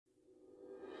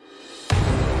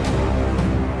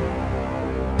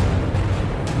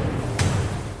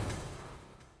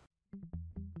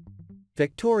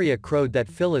Victoria crowed that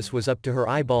Phyllis was up to her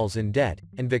eyeballs in debt,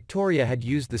 and Victoria had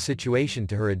used the situation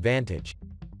to her advantage.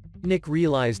 Nick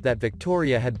realized that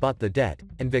Victoria had bought the debt,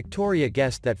 and Victoria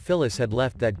guessed that Phyllis had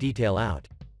left that detail out.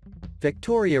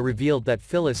 Victoria revealed that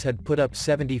Phyllis had put up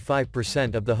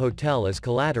 75% of the hotel as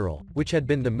collateral, which had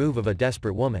been the move of a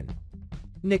desperate woman.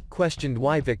 Nick questioned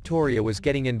why Victoria was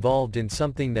getting involved in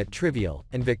something that trivial,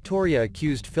 and Victoria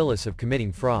accused Phyllis of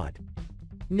committing fraud.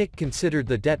 Nick considered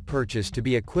the debt purchase to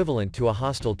be equivalent to a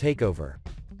hostile takeover.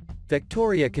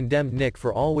 Victoria condemned Nick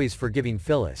for always forgiving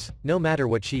Phyllis, no matter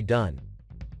what she'd done.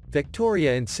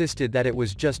 Victoria insisted that it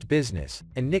was just business,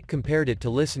 and Nick compared it to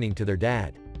listening to their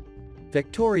dad.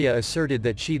 Victoria asserted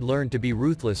that she'd learned to be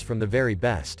ruthless from the very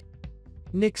best.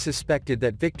 Nick suspected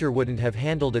that Victor wouldn't have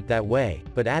handled it that way,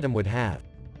 but Adam would have.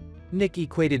 Nick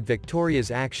equated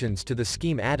Victoria's actions to the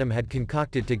scheme Adam had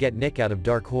concocted to get Nick out of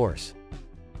Dark Horse.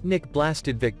 Nick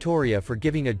blasted Victoria for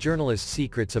giving a journalist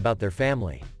secrets about their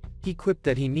family. He quipped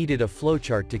that he needed a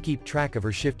flowchart to keep track of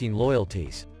her shifting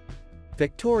loyalties.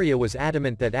 Victoria was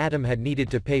adamant that Adam had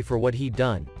needed to pay for what he'd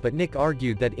done, but Nick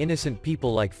argued that innocent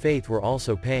people like Faith were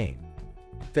also paying.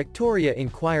 Victoria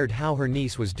inquired how her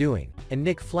niece was doing, and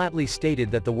Nick flatly stated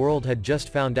that the world had just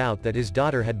found out that his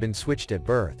daughter had been switched at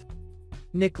birth.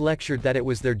 Nick lectured that it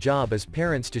was their job as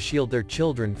parents to shield their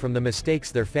children from the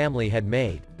mistakes their family had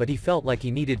made, but he felt like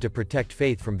he needed to protect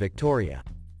Faith from Victoria.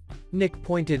 Nick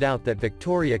pointed out that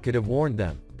Victoria could have warned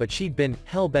them, but she'd been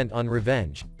hell-bent on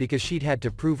revenge, because she'd had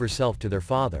to prove herself to their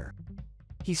father.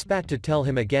 He spat to tell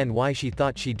him again why she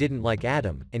thought she didn't like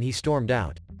Adam, and he stormed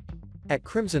out. At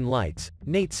Crimson Lights,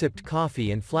 Nate sipped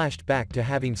coffee and flashed back to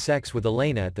having sex with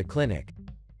Elena at the clinic.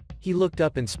 He looked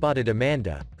up and spotted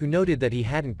Amanda, who noted that he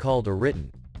hadn't called or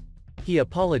written. He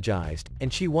apologized,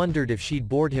 and she wondered if she'd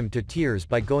bored him to tears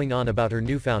by going on about her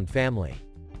newfound family.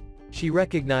 She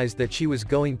recognized that she was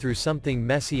going through something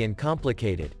messy and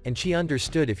complicated, and she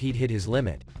understood if he'd hit his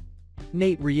limit.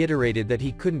 Nate reiterated that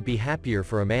he couldn't be happier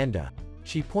for Amanda.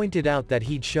 She pointed out that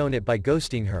he'd shown it by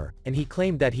ghosting her, and he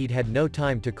claimed that he'd had no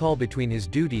time to call between his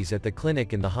duties at the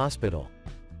clinic and the hospital.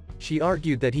 She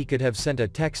argued that he could have sent a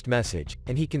text message,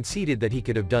 and he conceded that he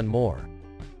could have done more.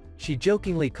 She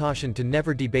jokingly cautioned to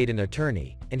never debate an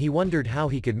attorney, and he wondered how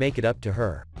he could make it up to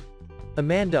her.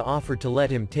 Amanda offered to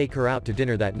let him take her out to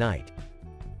dinner that night.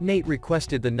 Nate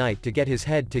requested the night to get his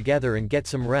head together and get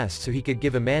some rest so he could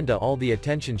give Amanda all the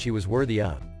attention she was worthy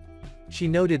of. She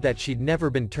noted that she'd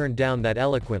never been turned down that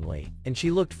eloquently, and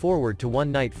she looked forward to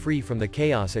one night free from the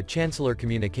chaos at Chancellor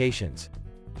Communications.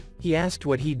 He asked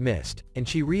what he'd missed, and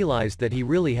she realized that he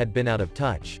really had been out of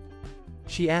touch.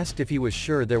 She asked if he was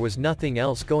sure there was nothing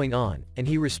else going on, and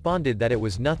he responded that it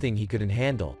was nothing he couldn't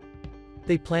handle.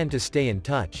 They planned to stay in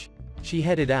touch. She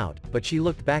headed out, but she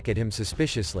looked back at him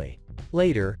suspiciously.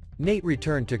 Later, Nate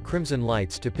returned to Crimson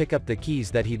Lights to pick up the keys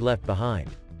that he'd left behind.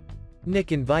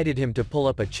 Nick invited him to pull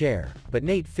up a chair, but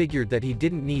Nate figured that he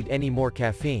didn't need any more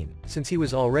caffeine, since he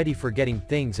was already forgetting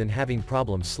things and having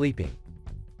problems sleeping.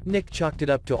 Nick chalked it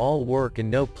up to all work and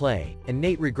no play, and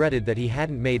Nate regretted that he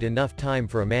hadn't made enough time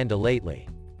for Amanda lately.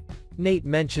 Nate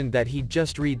mentioned that he'd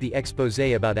just read the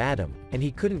exposé about Adam, and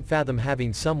he couldn't fathom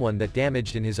having someone that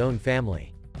damaged in his own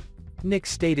family. Nick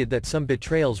stated that some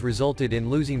betrayals resulted in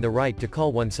losing the right to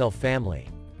call oneself family.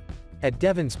 At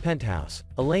Devon's penthouse,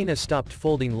 Elena stopped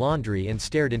folding laundry and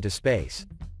stared into space.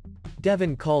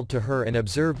 Devon called to her and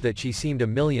observed that she seemed a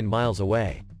million miles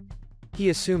away. He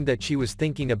assumed that she was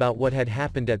thinking about what had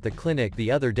happened at the clinic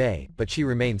the other day, but she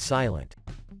remained silent.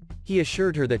 He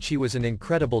assured her that she was an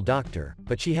incredible doctor,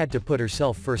 but she had to put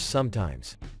herself first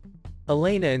sometimes.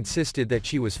 Elena insisted that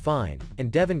she was fine,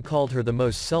 and Devon called her the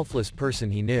most selfless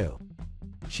person he knew.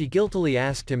 She guiltily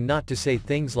asked him not to say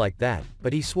things like that,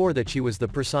 but he swore that she was the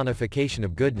personification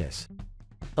of goodness.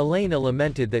 Elena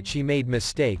lamented that she made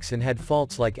mistakes and had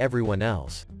faults like everyone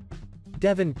else.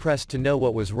 Devon pressed to know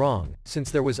what was wrong, since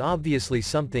there was obviously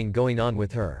something going on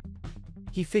with her.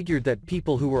 He figured that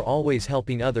people who were always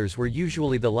helping others were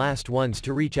usually the last ones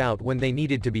to reach out when they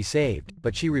needed to be saved,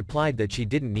 but she replied that she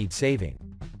didn't need saving.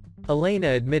 Elena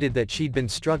admitted that she'd been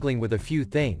struggling with a few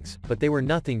things, but they were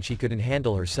nothing she couldn't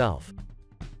handle herself.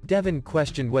 Devon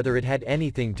questioned whether it had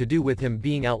anything to do with him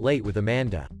being out late with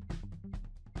Amanda.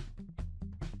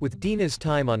 With Dina's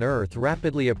time on Earth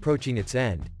rapidly approaching its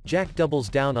end, Jack doubles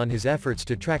down on his efforts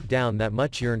to track down that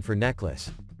much-yearned-for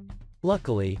necklace.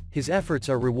 Luckily, his efforts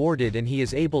are rewarded and he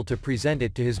is able to present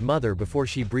it to his mother before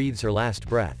she breathes her last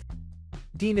breath.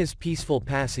 Dina's peaceful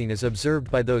passing is observed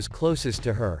by those closest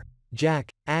to her, Jack,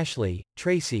 Ashley,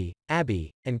 Tracy,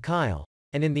 Abby, and Kyle,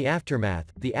 and in the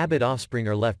aftermath, the Abbott offspring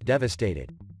are left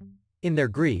devastated. In their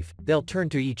grief, they'll turn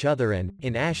to each other and,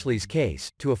 in Ashley's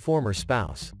case, to a former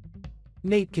spouse.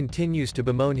 Nate continues to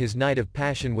bemoan his night of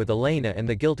passion with Elena, and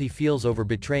the guilt he feels over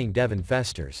betraying Devon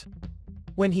festers.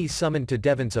 When he's summoned to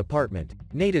Devon's apartment,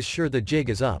 Nate is sure the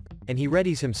jig is up, and he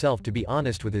readies himself to be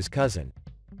honest with his cousin.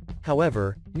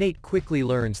 However, Nate quickly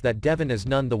learns that Devon is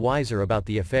none the wiser about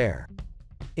the affair.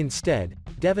 Instead,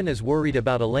 Devon is worried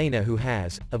about Elena, who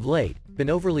has, of late,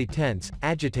 been overly tense,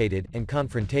 agitated, and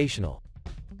confrontational.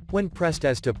 When pressed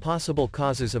as to possible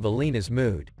causes of Elena's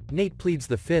mood, Nate pleads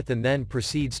the fifth and then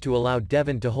proceeds to allow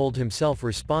Devon to hold himself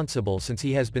responsible since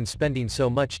he has been spending so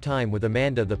much time with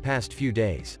Amanda the past few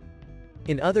days.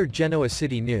 In other Genoa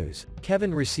City news,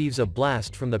 Kevin receives a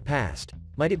blast from the past.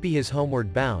 Might it be his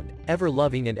homeward bound,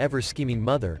 ever-loving and ever-scheming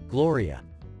mother, Gloria?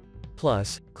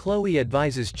 Plus, Chloe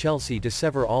advises Chelsea to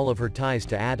sever all of her ties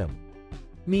to Adam.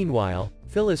 Meanwhile,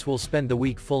 Phyllis will spend the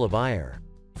week full of ire.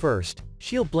 First,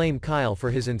 she'll blame Kyle for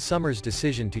his and Summer's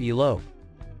decision to elope.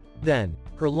 Then,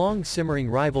 her long-simmering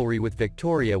rivalry with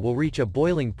Victoria will reach a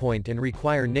boiling point and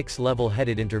require Nick's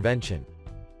level-headed intervention.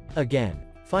 Again.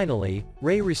 Finally,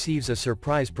 Ray receives a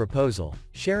surprise proposal,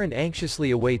 Sharon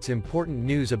anxiously awaits important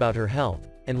news about her health,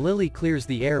 and Lily clears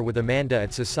the air with Amanda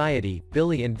at society.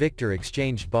 Billy and Victor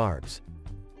exchanged barbs.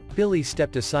 Billy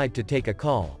stepped aside to take a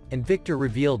call, and Victor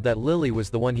revealed that Lily was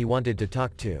the one he wanted to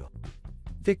talk to.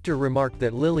 Victor remarked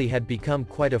that Lily had become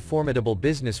quite a formidable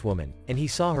businesswoman, and he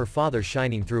saw her father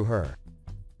shining through her.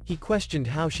 He questioned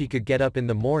how she could get up in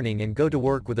the morning and go to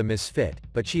work with a misfit,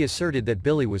 but she asserted that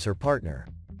Billy was her partner.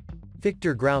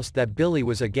 Victor groused that Billy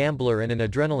was a gambler and an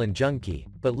adrenaline junkie,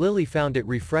 but Lily found it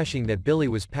refreshing that Billy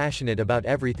was passionate about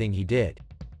everything he did.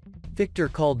 Victor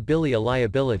called Billy a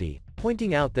liability,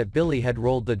 pointing out that Billy had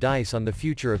rolled the dice on the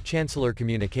future of Chancellor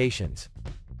Communications.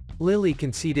 Lily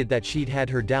conceded that she'd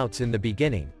had her doubts in the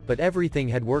beginning, but everything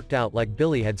had worked out like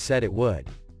Billy had said it would.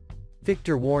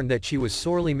 Victor warned that she was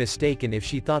sorely mistaken if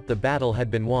she thought the battle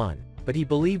had been won, but he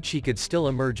believed she could still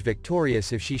emerge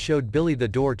victorious if she showed Billy the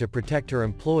door to protect her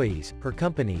employees, her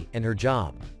company, and her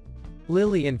job.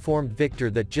 Lily informed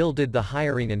Victor that Jill did the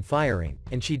hiring and firing,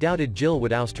 and she doubted Jill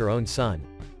would oust her own son.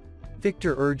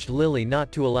 Victor urged Lily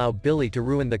not to allow Billy to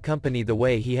ruin the company the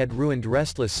way he had ruined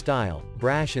Restless Style,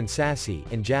 Brash and Sassy,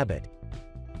 and Jabbit.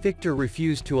 Victor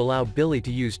refused to allow Billy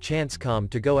to use ChanceCom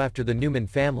to go after the Newman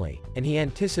family, and he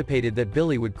anticipated that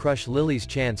Billy would crush Lily's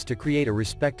chance to create a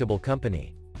respectable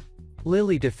company.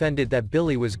 Lily defended that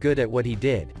Billy was good at what he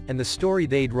did, and the story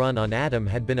they'd run on Adam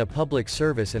had been a public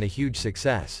service and a huge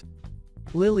success.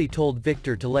 Lily told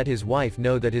Victor to let his wife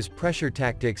know that his pressure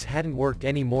tactics hadn't worked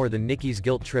any more than Nikki's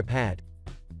guilt trip had.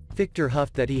 Victor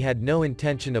huffed that he had no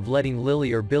intention of letting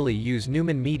Lily or Billy use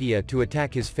Newman Media to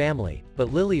attack his family,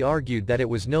 but Lily argued that it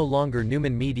was no longer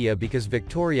Newman Media because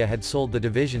Victoria had sold the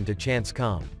division to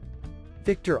ChanceCom.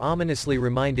 Victor ominously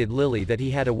reminded Lily that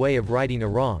he had a way of righting a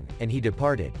wrong, and he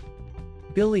departed.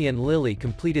 Billy and Lily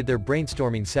completed their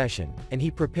brainstorming session, and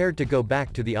he prepared to go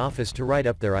back to the office to write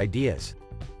up their ideas.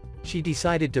 She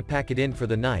decided to pack it in for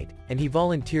the night, and he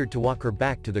volunteered to walk her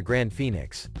back to the Grand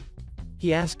Phoenix.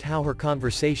 He asked how her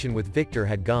conversation with Victor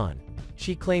had gone.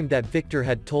 She claimed that Victor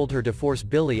had told her to force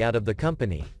Billy out of the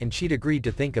company, and she'd agreed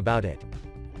to think about it.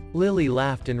 Lily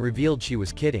laughed and revealed she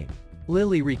was kidding.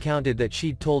 Lily recounted that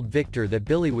she'd told Victor that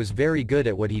Billy was very good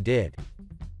at what he did.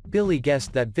 Billy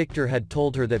guessed that Victor had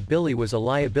told her that Billy was a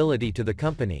liability to the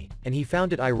company, and he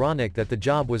found it ironic that the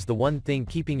job was the one thing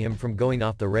keeping him from going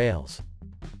off the rails.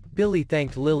 Billy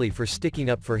thanked Lily for sticking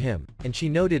up for him, and she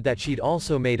noted that she'd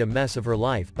also made a mess of her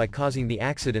life by causing the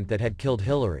accident that had killed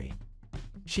Hillary.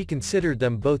 She considered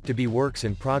them both to be works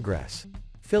in progress.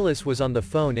 Phyllis was on the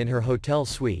phone in her hotel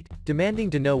suite, demanding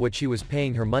to know what she was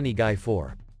paying her money guy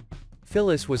for.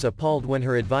 Phyllis was appalled when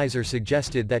her advisor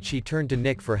suggested that she turn to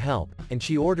Nick for help, and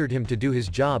she ordered him to do his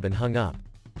job and hung up.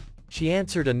 She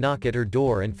answered a knock at her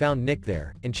door and found Nick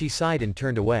there, and she sighed and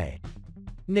turned away.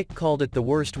 Nick called it the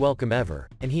worst welcome ever,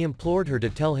 and he implored her to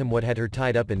tell him what had her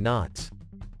tied up in knots.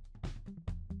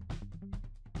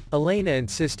 Elena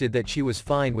insisted that she was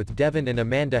fine with Devon and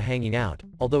Amanda hanging out,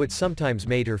 although it sometimes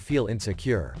made her feel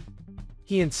insecure.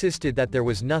 He insisted that there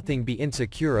was nothing to be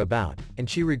insecure about, and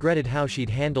she regretted how she'd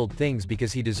handled things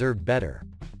because he deserved better.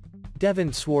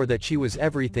 Devon swore that she was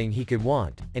everything he could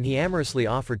want, and he amorously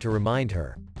offered to remind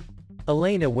her.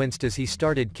 Elena winced as he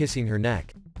started kissing her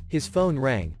neck. His phone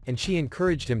rang, and she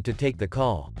encouraged him to take the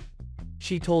call.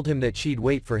 She told him that she'd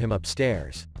wait for him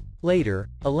upstairs. Later,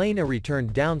 Elena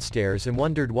returned downstairs and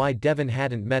wondered why Devon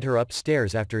hadn't met her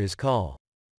upstairs after his call.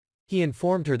 He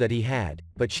informed her that he had,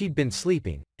 but she'd been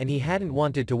sleeping, and he hadn't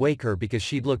wanted to wake her because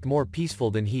she'd looked more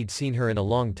peaceful than he'd seen her in a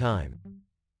long time.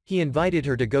 He invited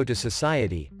her to go to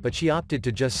society, but she opted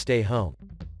to just stay home.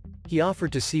 He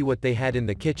offered to see what they had in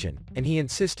the kitchen, and he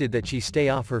insisted that she stay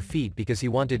off her feet because he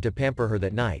wanted to pamper her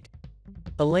that night.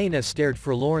 Elena stared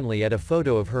forlornly at a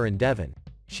photo of her and Devin.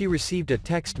 She received a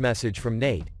text message from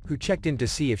Nate, who checked in to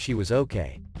see if she was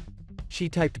okay. She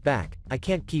typed back, "I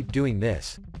can't keep doing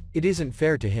this. It isn't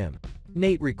fair to him."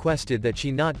 Nate requested that she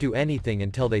not do anything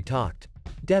until they talked.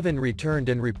 Devin returned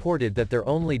and reported that their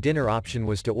only dinner option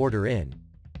was to order in.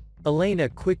 Elena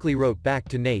quickly wrote back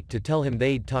to Nate to tell him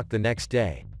they'd talk the next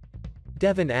day.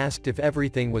 Devin asked if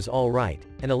everything was alright,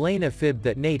 and Elena fibbed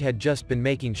that Nate had just been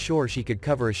making sure she could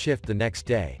cover a shift the next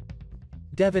day.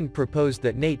 Devin proposed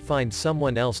that Nate find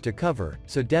someone else to cover,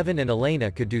 so Devin and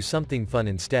Elena could do something fun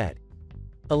instead.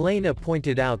 Elena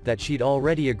pointed out that she'd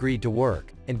already agreed to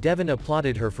work, and Devin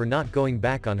applauded her for not going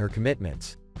back on her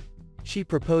commitments. She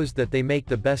proposed that they make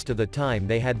the best of the time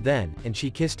they had then, and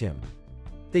she kissed him.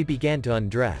 They began to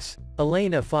undress.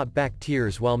 Elena fought back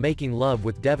tears while making love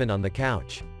with Devin on the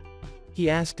couch. He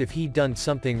asked if he'd done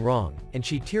something wrong, and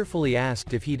she tearfully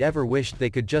asked if he'd ever wished they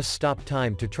could just stop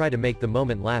time to try to make the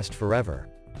moment last forever.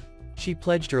 She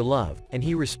pledged her love, and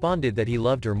he responded that he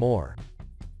loved her more.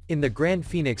 In the Grand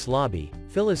Phoenix lobby,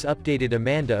 Phyllis updated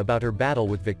Amanda about her battle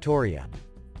with Victoria.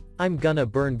 "I'm gonna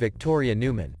burn Victoria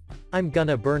Newman. I'm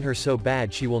gonna burn her so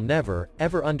bad she will never,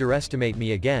 ever underestimate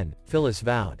me again," Phyllis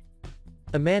vowed.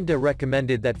 Amanda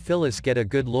recommended that Phyllis get a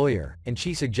good lawyer, and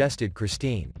she suggested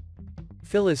Christine.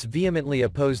 Phyllis vehemently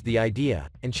opposed the idea,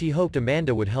 and she hoped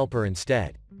Amanda would help her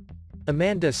instead.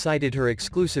 Amanda cited her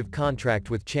exclusive contract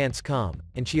with Chance Com,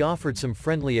 and she offered some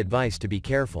friendly advice to be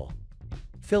careful.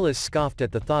 Phyllis scoffed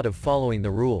at the thought of following the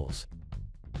rules.